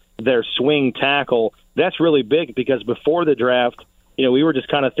identified their swing tackle. That's really big because before the draft, we were just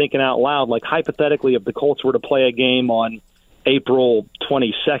kind of thinking out loud, like hypothetically, if the Colts were to play a game on April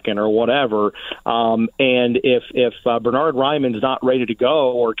 22nd or whatever, and if Bernard Ryman's not ready to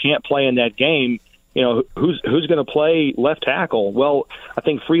go or can't play in that game, who's going to play left tackle? Well, I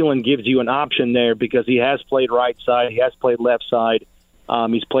think Freeland gives you an option there because he has played right side, he has played left side.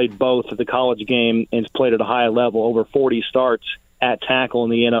 He's played both at the college game and he's played at a high level, over 40 starts at tackle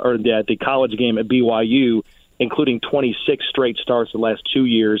in the college game at BYU including 26 straight starts the last 2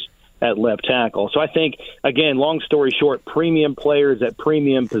 years at left tackle. So I think, again, long story short, premium players at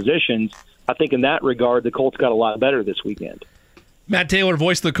premium positions, I think in that regard, the Colts got a lot better this weekend. Matt Taylor,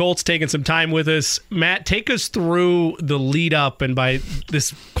 voice of the Colts, taking some time with us. Matt, take us through the lead up and by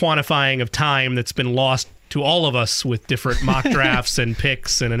this quantifying of time that's been lost to all of us with different mock drafts and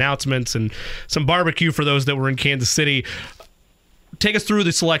picks and announcements and some barbecue for those that were in Kansas City. Take us through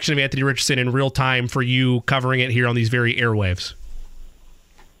the selection of Anthony Richardson in real time for you covering it here on these very airwaves.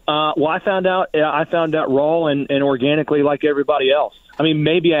 Well, I found out raw and organically like everybody else. I mean,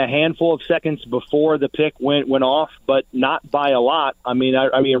 maybe a handful of seconds before the pick went off, but not by a lot. I mean,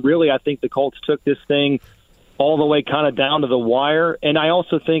 really, I think the Colts took this thing all the way kind of down to the wire. And I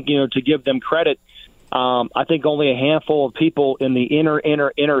also think, to give them credit, I think only a handful of people in the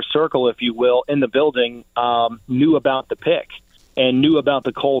inner circle, if you will, in the building knew about the pick and knew about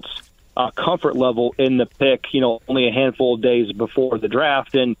the Colts' comfort level in the pick, only a handful of days before the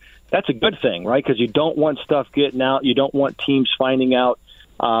draft. And that's a good thing, right? Because you don't want stuff getting out. You don't want teams finding out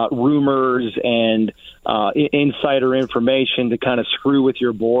rumors and insider information to kind of screw with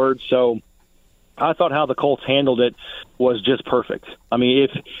your board. So I thought how the Colts handled it was just perfect. I mean,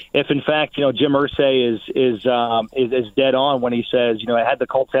 if in fact, Jim Irsay is dead on when he says, had the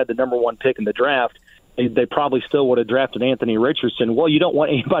Colts had the number one pick in the draft, they probably still would have drafted Anthony Richardson. Well, you don't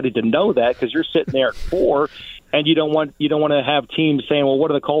want anybody to know that because you're sitting there at 4, and you don't want to have teams saying, well, what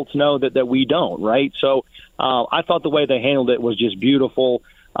do the Colts know that we don't, right? So I thought the way they handled it was just beautiful.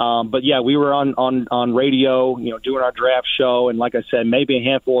 But yeah, we were on radio, doing our draft show, and like I said, maybe a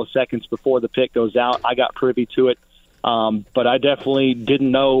handful of seconds before the pick goes out, I got privy to it. But I definitely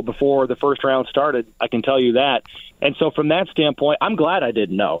didn't know before the first round started. I can tell you that. And so from that standpoint, I'm glad I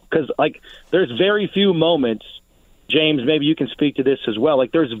didn't know because, there's very few moments, James, maybe you can speak to this as well.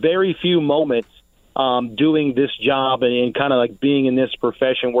 There's very few moments doing this job and kind of being in this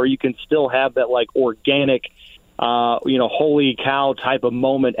profession where you can still have that organic, holy cow type of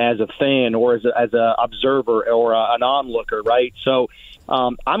moment as a fan or as a observer or an onlooker, right? So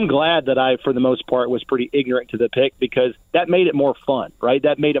I'm glad that I, for the most part, was pretty ignorant to the pick because that made it more fun, right?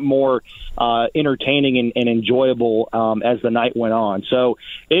 That made it more entertaining and enjoyable as the night went on. So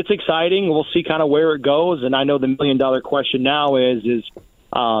it's exciting. We'll see kind of where it goes. And I know the $1 million question now is he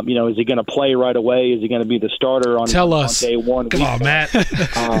going to play right away? Is he going to be the starter on day one? Come on, Matt. But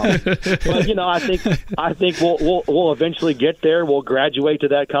I think we'll eventually get there. We'll graduate to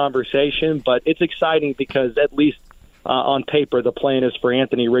that conversation. But it's exciting because at least on paper, the plan is for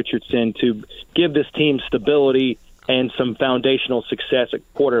Anthony Richardson to give this team stability and some foundational success at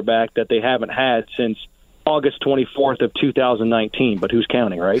quarterback that they haven't had since August 24th of 2019, but who's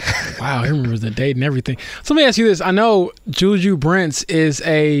counting, right? Wow, I remember the date and everything. So let me ask you this. I know Juju Brents is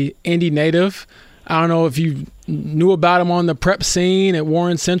a Indy native. I don't know if you knew about him on the prep scene at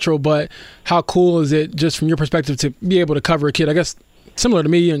Warren Central, but how cool is it just from your perspective to be able to cover a kid, I guess, similar to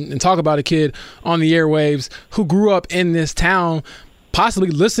me and talk about a kid on the airwaves who grew up in this town, possibly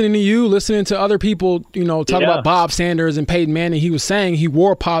listening to you, listening to other people, talk about Bob Sanders and Peyton Manning. He was saying he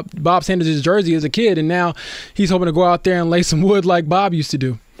wore Bob Sanders' jersey as a kid, and now he's hoping to go out there and lay some wood like Bob used to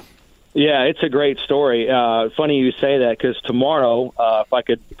do. Yeah, it's a great story. Funny you say that because tomorrow, if I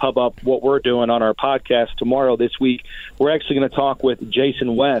could pub up what we're doing on our podcast tomorrow this week, we're actually going to talk with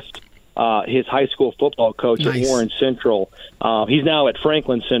Jason West, his high school football coach at Warren Central. He's now at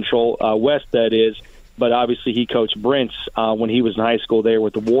Franklin Central, West that is, but obviously he coached Brents when he was in high school there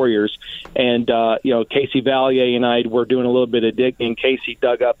with the Warriors. And, Casey Valier and I were doing a little bit of digging. Casey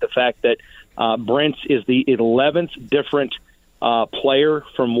dug up the fact that Brents is the 11th different player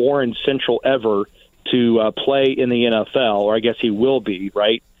from Warren Central ever to play in the NFL, or I guess he will be,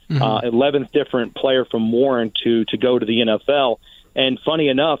 right? 11th different player from Warren to go to the NFL. And funny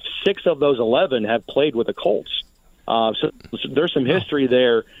enough, 6 of those 11 have played with the Colts. So there's some history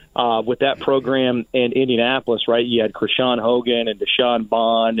there with that program in Indianapolis, right? You had Krishan Hogan and Deshaun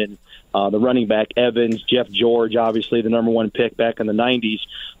Bond and the running back Evans, Jeff George, obviously the number 1 pick back in the 90s.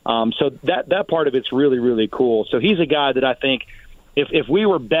 So that part of it's really, really cool. So he's a guy that I think if we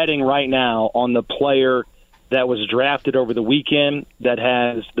were betting right now on the player that was drafted over the weekend that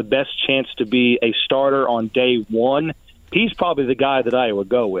has the best chance to be a starter on day one, he's probably the guy that I would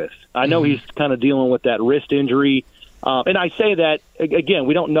go with. I know he's kind of dealing with that wrist injury. And I say that, again,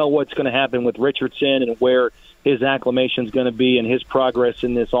 we don't know what's going to happen with Richardson and where his acclimation is going to be and his progress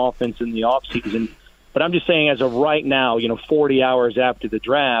in this offense in the offseason. But I'm just saying as of right now, 40 hours after the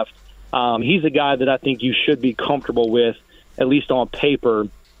draft, he's a guy that I think you should be comfortable with, at least on paper,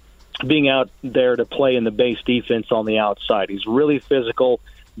 being out there to play in the base defense on the outside. He's really physical.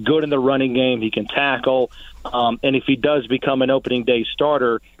 good in the running game. He can tackle. And if he does become an opening day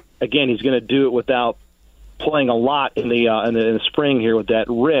starter, again, he's going to do it without playing a lot in the spring here with that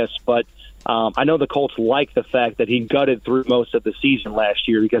wrist. But I know the Colts like the fact that he gutted through most of the season last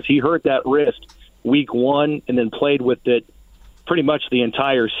year because he hurt that wrist week 1 and then played with it pretty much the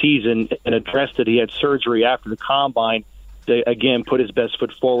entire season and addressed it. He had surgery after the combine to, again, put his best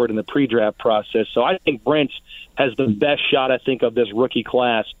foot forward in the pre-draft process. So I think Brent has the best shot, I think, of this rookie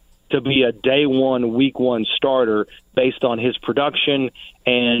class to be a day 1, week 1 starter based on his production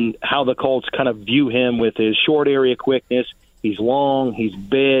and how the Colts kind of view him with his short area quickness. He's long, he's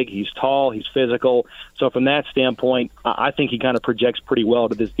big, he's tall, he's physical. So from that standpoint, I think he kind of projects pretty well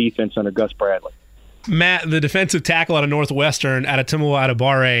to this defense under Gus Bradley. Matt, the defensive tackle out of Northwestern, Adetomo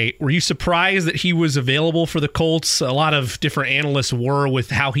Adebawore, were you surprised that he was available for the Colts? A lot of different analysts were with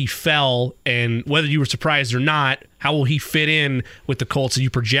how he fell, and whether you were surprised or not, how will he fit in with the Colts as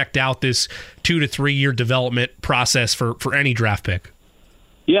you project out this 2 to 3 year development process for any draft pick?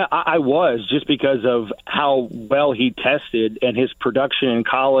 Yeah, I was, just because of how well he tested and his production in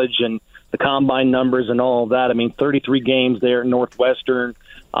college and the combine numbers and all of that. I mean, 33 games there at Northwestern.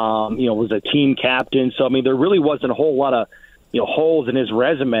 Was a team captain. So, I mean, there really wasn't a whole lot of, holes in his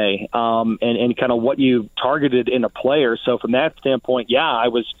resume and kind of what you targeted in a player. So from that standpoint, yeah, I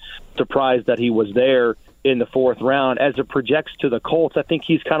was surprised that he was there in the 4th round. As it projects to the Colts, I think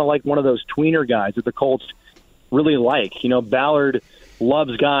he's kind of like one of those tweener guys that the Colts really like. Ballard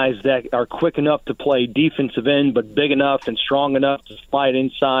loves guys that are quick enough to play defensive end, but big enough and strong enough to slide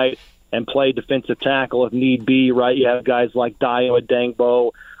inside and play defensive tackle if need be, right? You have guys like Dio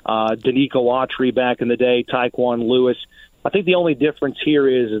Adangbo, Danico Autry back in the day, Tyquan Lewis. I think the only difference here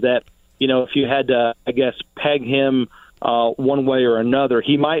is that, if you had to, I guess, peg him one way or another,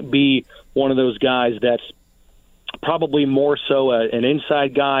 he might be one of those guys that's probably more so an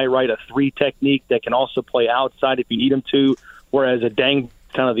inside guy, right? A 3 technique that can also play outside if you need him to, whereas Adang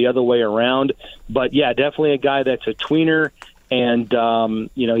kind of the other way around. But, yeah, definitely a guy that's a tweener. And,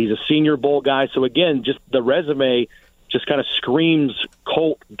 he's a Senior Bowl guy. So, again, just the resume just kind of screams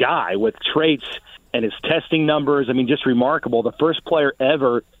Colt guy with traits and his testing numbers. I mean, just remarkable. The first player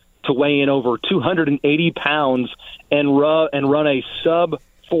ever to weigh in over 280 pounds and run a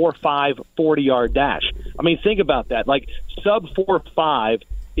sub-4.5 40-yard dash. I mean, think about that. Like, sub-4.5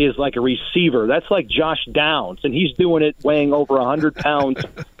 is like a receiver. That's like Josh Downs, and he's doing it weighing over 100 pounds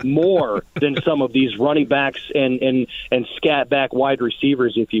more than some of these running backs and scat back wide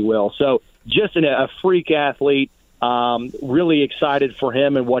receivers, if you will. So just a freak athlete. Really excited for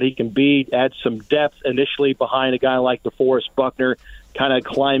him and what he can be. Add some depth initially behind a guy like DeForest Buckner, kind of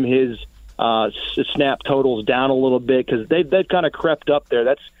climb his snap totals down a little bit because they've kind of crept up there.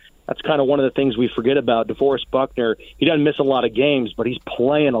 That's kind of one of the things we forget about DeForest Buckner. He doesn't miss a lot of games, but he's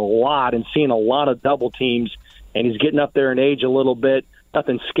playing a lot and seeing a lot of double teams, and he's getting up there in age a little bit.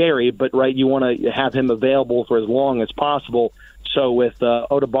 Nothing scary, but, right, you want to have him available for as long as possible. So with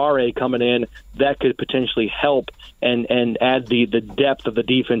Adebawore coming in, that could potentially help and add the depth of the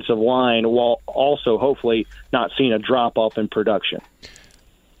defensive line while also hopefully not seeing a drop-off in production.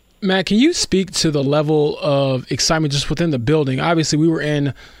 Matt, can you speak to the level of excitement just within the building? Obviously, we were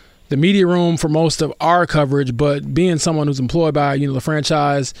in the media room for most of our coverage, but being someone who's employed by, the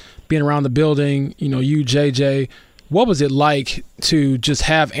franchise, being around the building, you, JJ, what was it like to just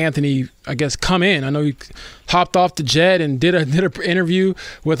have Anthony, I guess, come in? I know he hopped off the jet and did an interview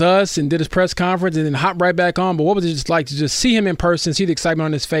with us and did his press conference and then hopped right back on. But what was it just like to just see him in person, see the excitement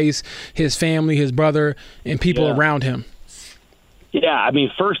on his face, his family, his brother, and people around him? Yeah, I mean,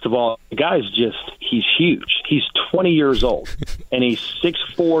 first of all, the guy's he's huge. He's 20 years old, and he's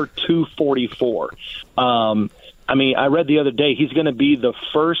 6'4", 244. I mean, I read the other day he's going to be the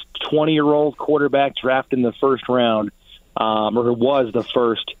first 20-year-old quarterback drafted in the first round, or was the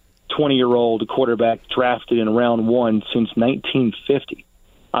first 20-year-old quarterback drafted in round 1 since 1950.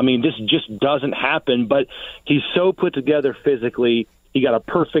 I mean, this just doesn't happen, but he's so put together physically. He got a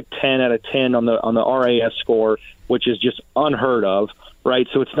perfect 10 out of 10 on the RAS score, which is just unheard of, right?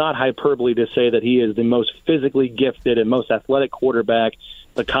 So it's not hyperbole to say that he is the most physically gifted and most athletic quarterback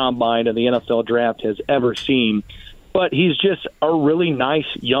the Combine and the NFL Draft has ever seen. But he's just a really nice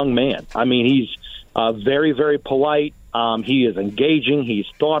young man. I mean, he's very, very polite. He is engaging. He's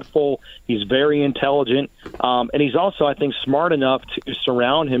thoughtful. He's very intelligent. And he's also, I think, smart enough to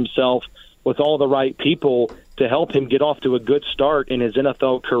surround himself with all the right people to help him get off to a good start in his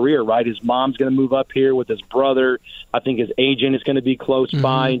NFL career, right? His mom's going to move up here with his brother. I think his agent is going to be close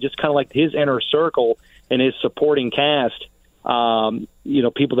by. And just kind of like his inner circle and his supporting cast,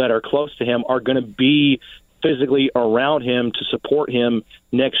 people that are close to him are going to be physically around him to support him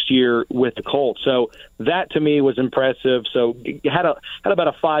next year with the Colts. So that to me was impressive. So had about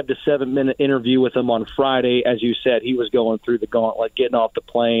a 5 to 7 minute interview with him on Friday. As you said, he was going through the gauntlet, getting off the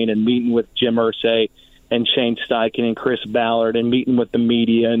plane and meeting with Jim Irsay and Shane Steichen and Chris Ballard and meeting with the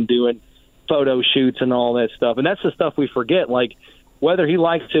media and doing photo shoots and all that stuff. And that's the stuff we forget, like whether he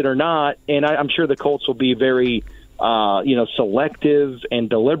likes it or not. And I'm sure the Colts will be very, selective and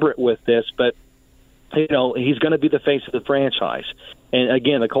deliberate with this, but he's going to be the face of the franchise. And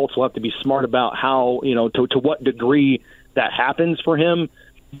again, the Colts will have to be smart about how, to what degree that happens for him.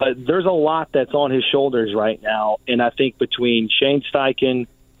 But there's a lot that's on his shoulders right now. And I think between Shane Steichen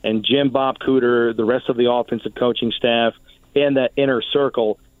and Jim Bob Cooter, the rest of the offensive coaching staff, and that inner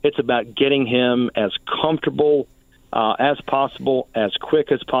circle, it's about getting him as comfortable as possible, as quick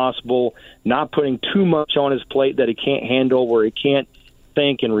as possible, not putting too much on his plate that he can't handle, where he can't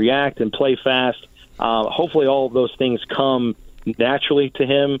think and react and play fast. Hopefully all of those things come naturally to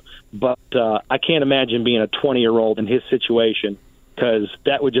him, but I can't imagine being a 20-year-old in his situation, because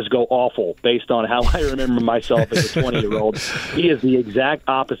that would just go awful based on how I remember myself as a 20-year-old. He is the exact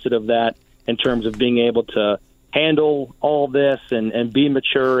opposite of that in terms of being able to handle all this and be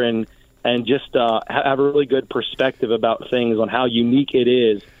mature and just have a really good perspective about things on how unique it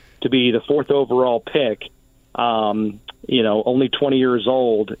is to be the 4th overall pick, only 20 years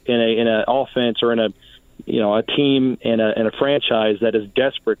old in an offense or in a team and a franchise that is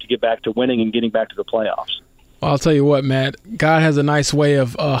desperate to get back to winning and getting back to the playoffs. Well, I'll tell you what, Matt, God has a nice way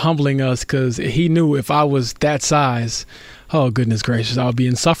of humbling us, because he knew if I was that size, oh, goodness gracious, I would be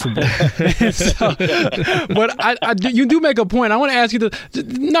insufferable. But you do make a point. I want to ask you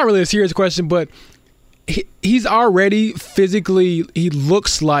not really a serious question, but he's already physically, he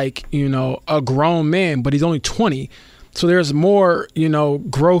looks like, a grown man, but he's only 20. So there's more,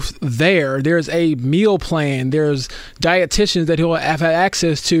 growth there. There's a meal plan. There's dietitians that he'll have had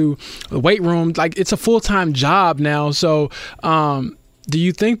access to, the weight room. Like, it's a full-time job now. So do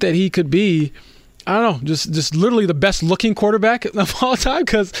you think that he could be, I don't know, just literally the best-looking quarterback of all time?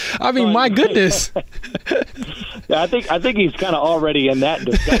 Because, my goodness. Yeah, I think he's kind of already in that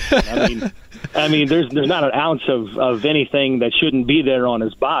discussion. I mean, there's not an ounce of anything that shouldn't be there on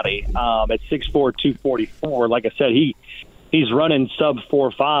his body. At 6'4", 244, like I said, he's running sub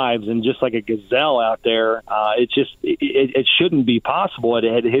 4.5s and just like a gazelle out there. It shouldn't be possible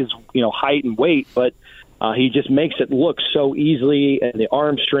at his height and weight, but he just makes it look so easily, and the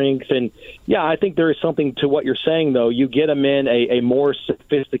arm strength. And yeah, I think there is something to what you're saying, though. You get him in a more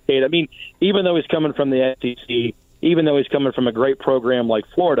sophisticated. I mean, even though he's coming from the SEC, even though he's coming from a great program like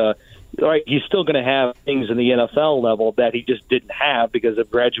Florida, right, he's still going to have things in the NFL level that he just didn't have because of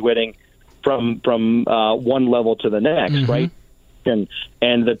graduating from one level to the next, right? And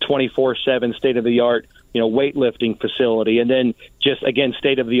the 24/7 state of the art, weightlifting facility, and then just again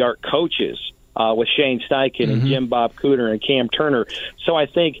state of the art coaches with Shane Steichen and Jim Bob Cooter and Cam Turner. So I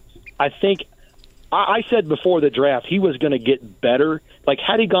think I said before the draft he was going to get better. Like,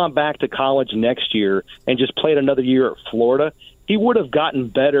 had he gone back to college next year and just played another year at Florida, he would have gotten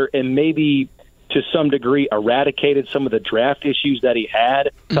better and maybe to some degree eradicated some of the draft issues that he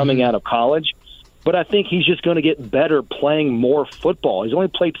had coming out of college. But I think he's just going to get better playing more football. He's only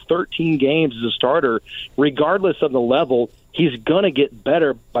played 13 games as a starter. Regardless of the level, he's going to get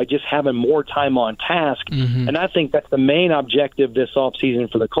better by just having more time on task. And I think that's the main objective this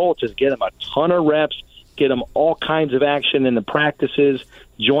offseason for the Colts, is get him a ton of reps, get him all kinds of action in the practices,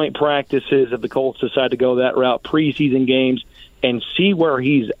 joint practices if the Colts decide to go that route, preseason games, and see where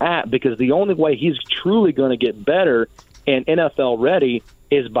he's at, because the only way he's truly going to get better and NFL ready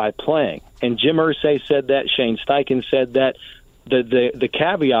is by playing. And Jim Irsay said that, Shane Steichen said that. The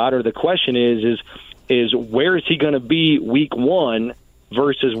caveat or the question is where is he going to be week one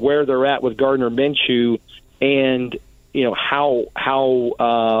versus where they're at with Gardner Minshew, and how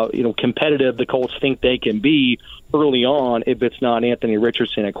competitive the Colts think they can be early on if it's not Anthony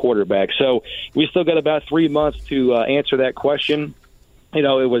Richardson at quarterback. So we still got about 3 months to answer that question.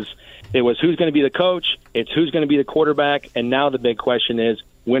 It was who's going to be the coach, it's who's going to be the quarterback, and now the big question is,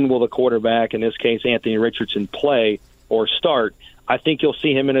 when will the quarterback, in this case Anthony Richardson, play or start? I think you'll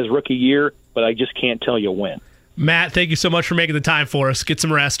see him in his rookie year, but I just can't tell you when. Matt, thank you so much for making the time for us. Get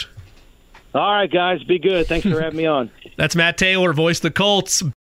some rest. All right, guys, be good. Thanks for having me on. That's Matt Taylor, voice of the Colts.